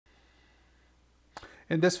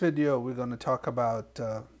In this video, we're going to talk about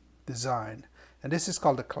design, and this is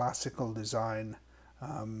called the classical design,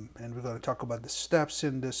 and we're going to talk about the steps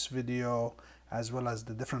in this video as well as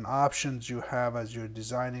the different options you have as you're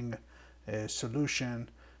designing a solution,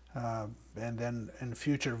 and then in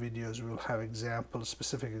future videos we'll have examples,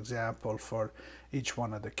 specific example for each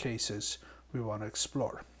one of the cases we want to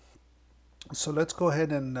explore. So let's go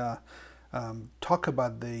ahead and talk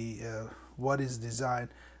about the what is design.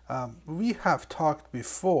 We have talked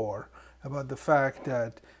before about the fact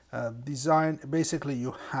that design, basically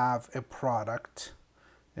you have a product.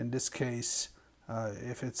 In this case,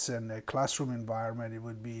 if it's in a classroom environment, it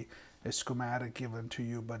would be a schematic given to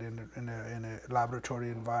you, but in a laboratory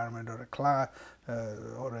environment or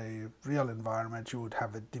a real environment, you would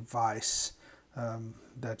have a device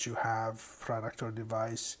that you have, product or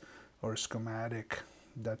device or schematic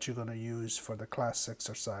that you're going to use for the class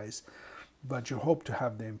exercise, but you hope to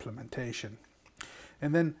have the implementation.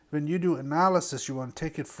 And then when you do analysis, you want to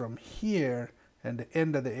take it from here, and the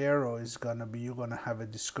end of the arrow is going to be, you're going to have a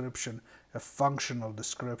description, a functional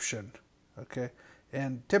description, okay?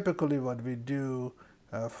 And typically what we do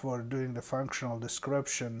for doing the functional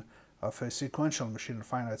description of a sequential machine, a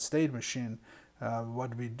finite state machine,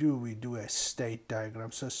 what we do a state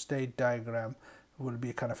diagram. So state diagram will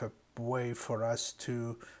be kind of a way for us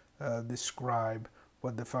to describe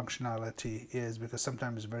what the functionality is, because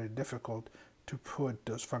sometimes it's very difficult to put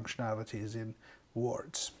those functionalities in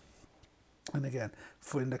words. And again,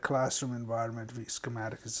 in the classroom environment,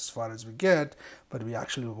 schematic is as far as we get, but we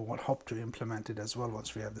actually will hope to implement it as well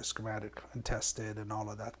once we have the schematic and tested and all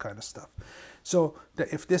of that kind of stuff. So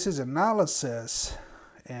if this is analysis,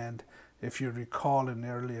 and if you recall in an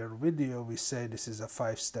earlier video, we say this is a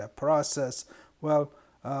 5-step process. Well,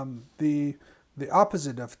 the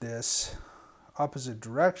opposite of this, opposite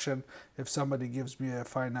direction, if somebody gives me a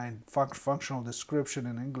finite functional description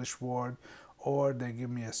in English word, or they give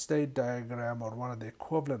me a state diagram or one of the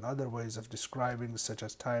equivalent other ways of describing, such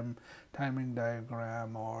as timing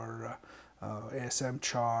diagram or ASM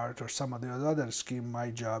chart or some of the other scheme, my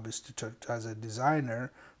job is to, as a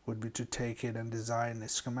designer, would be to take it and design a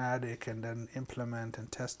schematic and then implement and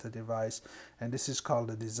test the device. And this is called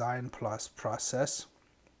the design plus process.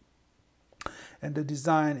 And the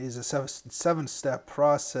design is a 7-step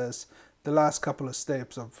process. The last couple of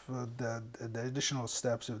steps of the additional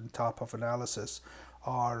steps on top of analysis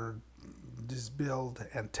are this build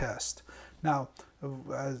and test. Now,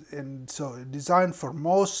 so design for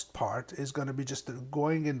most part is going to be just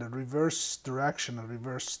going in the reverse direction, a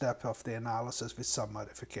reverse step of the analysis with some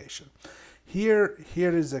modification. Here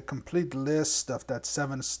is a complete list of that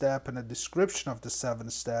 7-step and a description of the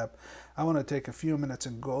 7-step. I want to take a few minutes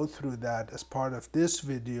and go through that as part of this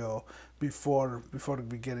video before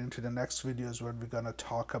we get into the next videos where we're going to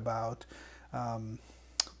talk about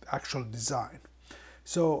actual design.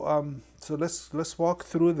 So so let's walk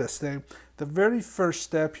through this thing. The very first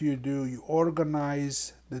step you do, you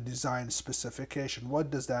organize the design specification. What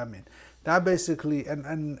does that mean? That basically,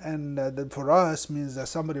 for us, means that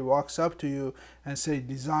somebody walks up to you and say,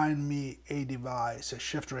 design me a device, a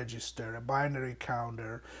shift register, a binary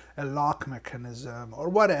counter, a lock mechanism, or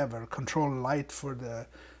whatever, control light for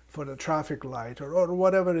the traffic light, or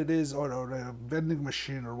whatever it is, or a vending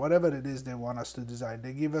machine, or whatever it is they want us to design.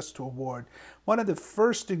 They give us to a board. One of the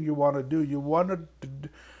first thing you want to do, you want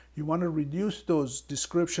to reduce those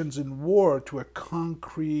descriptions in Word to a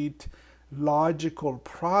concrete, logical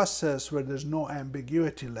process where there's no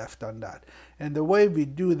ambiguity left on that. And the way we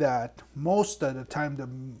do that, most of the time,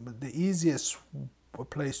 the easiest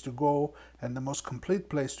place to go and the most complete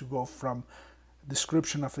place to go from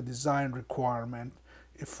description of a design requirement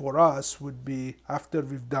for us would be after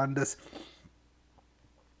we've done this,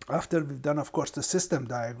 of course, the system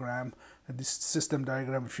diagram. And this system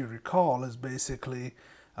diagram, if you recall, is basically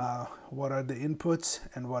what are the inputs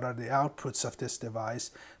and what are the outputs of this device.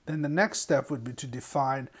 Then the next step would be to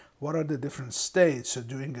define what are the different states. So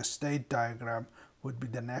doing a state diagram would be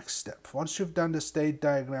the next step. Once you've done the state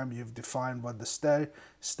diagram, you've defined what the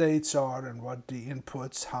states are and what the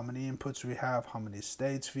inputs, how many inputs we have, how many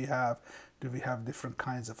states we have, do we have different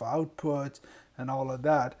kinds of outputs, and all of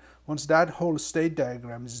that. Once that whole state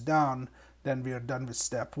diagram is done, then we are done with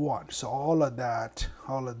step 1. So all of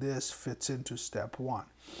this fits into step 1.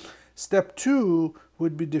 Step 2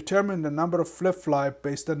 would be determine the number of flip-flop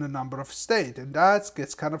based on the number of state, and that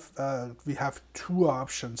gets kind of, we have 2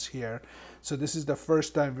 options here. So this is the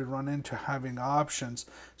first time we run into having options.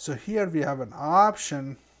 So here we have an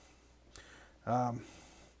option.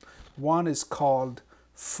 One is called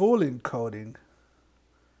full encoding.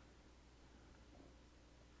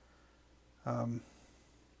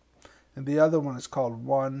 and the other one is called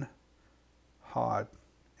one-hot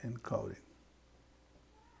encoding.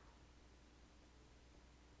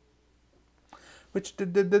 Which the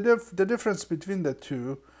difference between the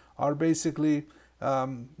two are basically,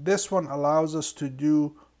 this one allows us to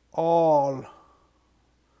do all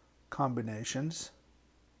combinations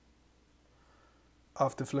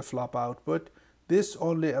of the flip-flop output. This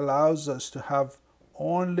only allows us to have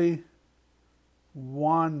only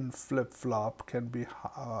one flip-flop can be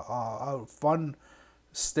one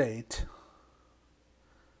state,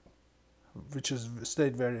 which is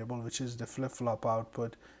state variable, which is the flip-flop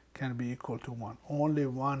output, can be equal to 1. Only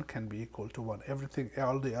one can be equal to 1. Everything,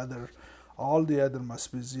 all the other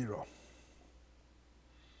must be 0.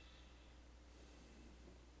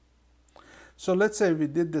 So let's say we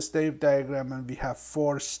did the state diagram and we have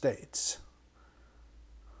 4 states.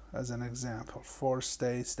 As an example, 4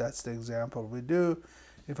 states. That's the example we do.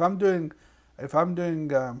 If I'm doing full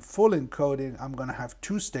encoding, I'm going to have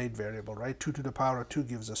 2 state variable, right? 2 to the power of 2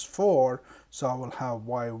 gives us 4, so I will have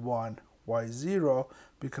y1, y0,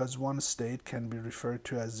 because one state can be referred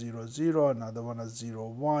to as 0, 0, another one as 0,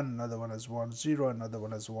 1, another one as 1, 0, another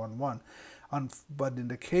one as 1, 1. But in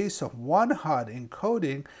the case of one-hot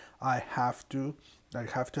encoding, I have to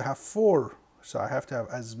have 4. So I have to have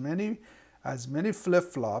as many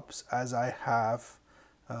flip-flops as I have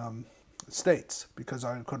states, because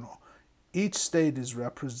each state is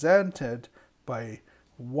represented by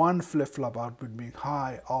one flip-flop output being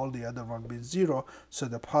high, all the other one being 0. So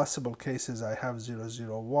the possible cases I have 0,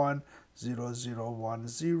 0, 1, 0, 0, 1,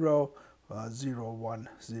 0, 0, 1,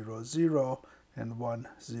 0, 0, and 1,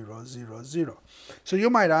 0, 0, 0. So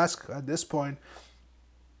you might ask at this point,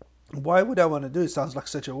 why would I want to do it? It sounds like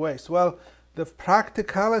such a waste. Well, the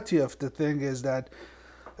practicality of the thing is that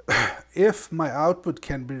if my output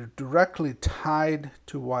can be directly tied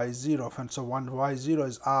to y0, and so when y0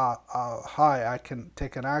 is high, I can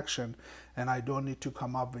take an action and I don't need to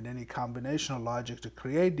come up with any combinational logic to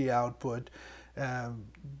create the output.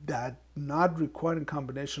 That not requiring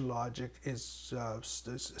combination logic is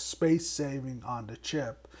space saving on the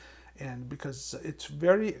chip, and because it's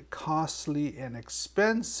very costly and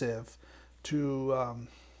expensive in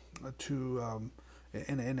a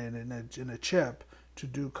chip to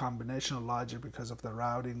do combinational logic because of the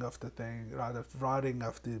routing of the thing, routing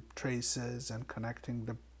of the traces and connecting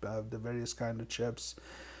the various kind of chips.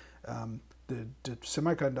 The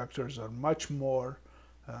semiconductors are much more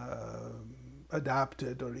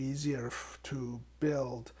adapted or easier to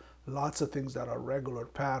build. Lots of things that are regular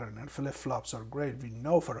pattern, and flip-flops are great. We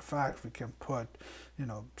know for a fact we can put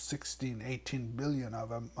 16, 18 billion of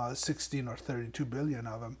them, 16 or 32 billion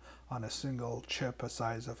of them on a single chip, a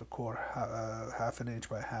size of a core, half an inch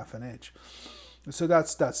by half an inch. So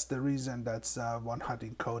that's the reason that's one-hot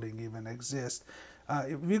encoding even exists.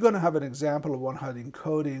 We're going to have an example of one-hot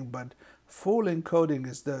encoding, but full encoding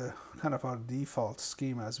is the kind of our default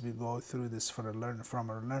scheme as we go through this from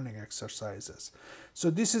our learning exercises. So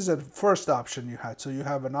this is a first option you had. So you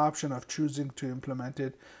have an option of choosing to implement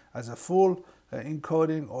it as a full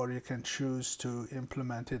encoding, or you can choose to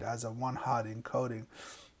implement it as a one-hot encoding.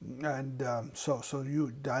 And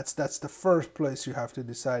that's the first place you have to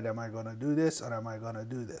decide, am I going to do this or am I going to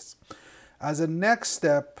do this? As a next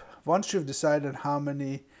step, once you've decided how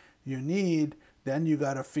many you need, then you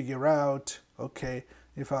got to figure out, okay,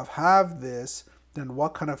 if I have this, then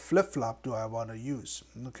what kind of flip-flop do I want to use?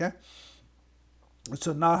 Okay,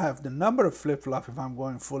 so now I have the number of flip-flop. If I'm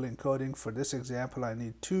going full encoding for this example, I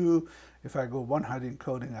need 2. If I go one-hot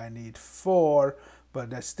encoding, I need 4,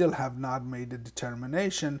 but I still have not made the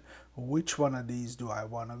determination which one of these do I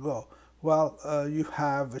want to go. Well, you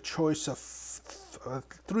have a choice of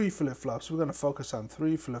 3 flip-flops. We're going to focus on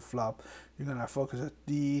 3 flip-flop. You're going to focus on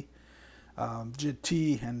D,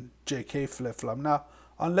 T, and JK flip-flop. Now,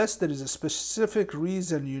 unless there is a specific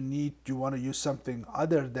reason you want to use something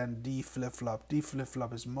other than D flip-flop. D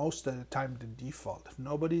flip-flop is most of the time the default. If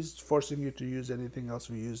nobody's forcing you to use anything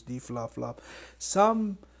else, we use D flip-flop.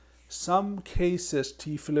 Some cases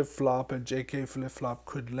T flip-flop and JK flip-flop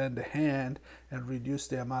could lend a hand and reduce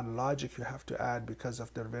the amount of logic you have to add because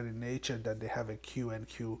of their very nature that they have a Q and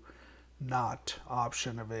Q not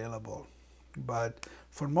option available. But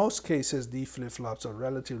for most cases, D flip-flops are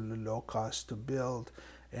relatively low cost to build,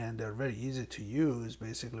 and they're very easy to use.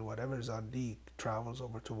 Basically, whatever is on D travels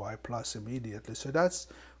over to Y plus immediately. So that's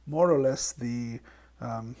more or less the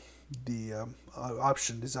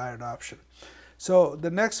desired option. So the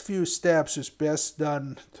next few steps is best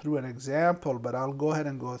done through an example, but I'll go ahead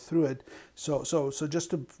and go through it. So just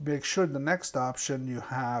to make sure, the next option you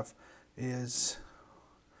have is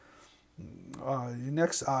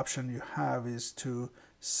to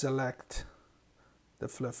select the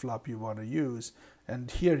flip-flop you want to use. And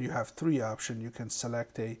here you have three options. You can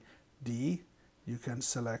select a D, you can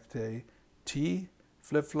select a T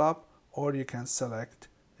flip-flop, or you can select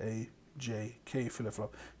a JK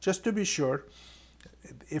flip-flop. Just to be sure,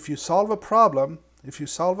 if you solve a problem,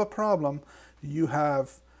 you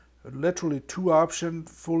have literally two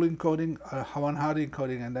options: full encoding, one hard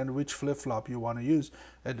encoding, and then which flip-flop you want to use.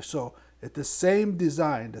 And so it's the same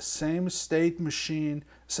design, the same state machine,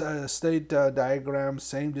 state diagram,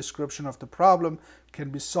 same description of the problem can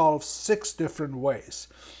be solved 6 different ways.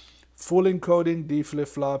 Full encoding, D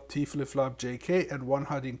flip-flop, T flip-flop, JK, and one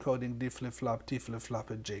hard encoding, D flip-flop, T flip-flop,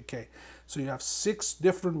 and JK. So you have 6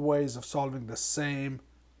 different ways of solving the same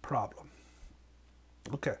problem.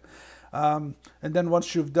 Okay. And then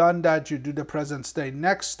once you've done that, you do the present state,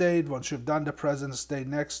 next state. Once you've done the present state,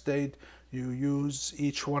 next state, you use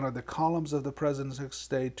each one of the columns of the present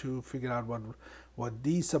state to figure out what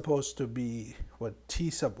D is supposed to be, what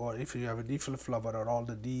T or if you have a D flip-flop, what are all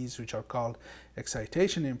the Ds, which are called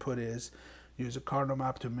excitation input is. Use a Karnaugh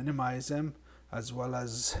map to minimize them, as well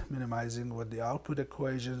as minimizing what the output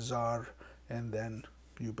equations are, and then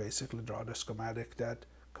you basically draw the schematic that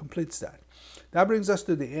completes that. That brings us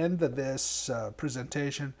to the end of this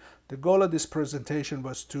presentation. The goal of this presentation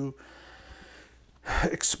was to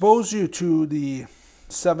expose you to the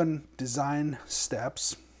 7 design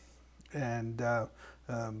steps, and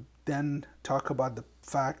then talk about the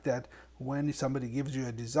fact that when somebody gives you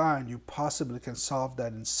a design, you possibly can solve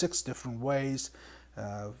that in 6 different ways.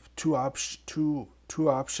 Two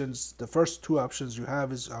options. The first 2 options you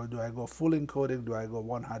have is, do I go full encoding, do I go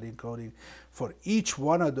one hard encoding? For each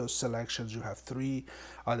one of those selections, you have 3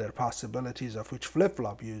 other possibilities of which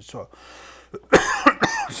flip-flop you use.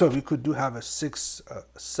 So we could have a 6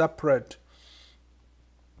 separate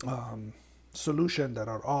solution that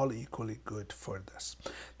are all equally good for this.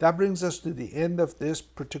 That brings us to the end of this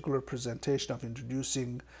particular presentation of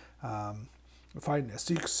introducing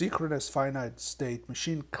synchronous finite state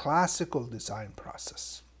machine classical design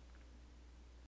process.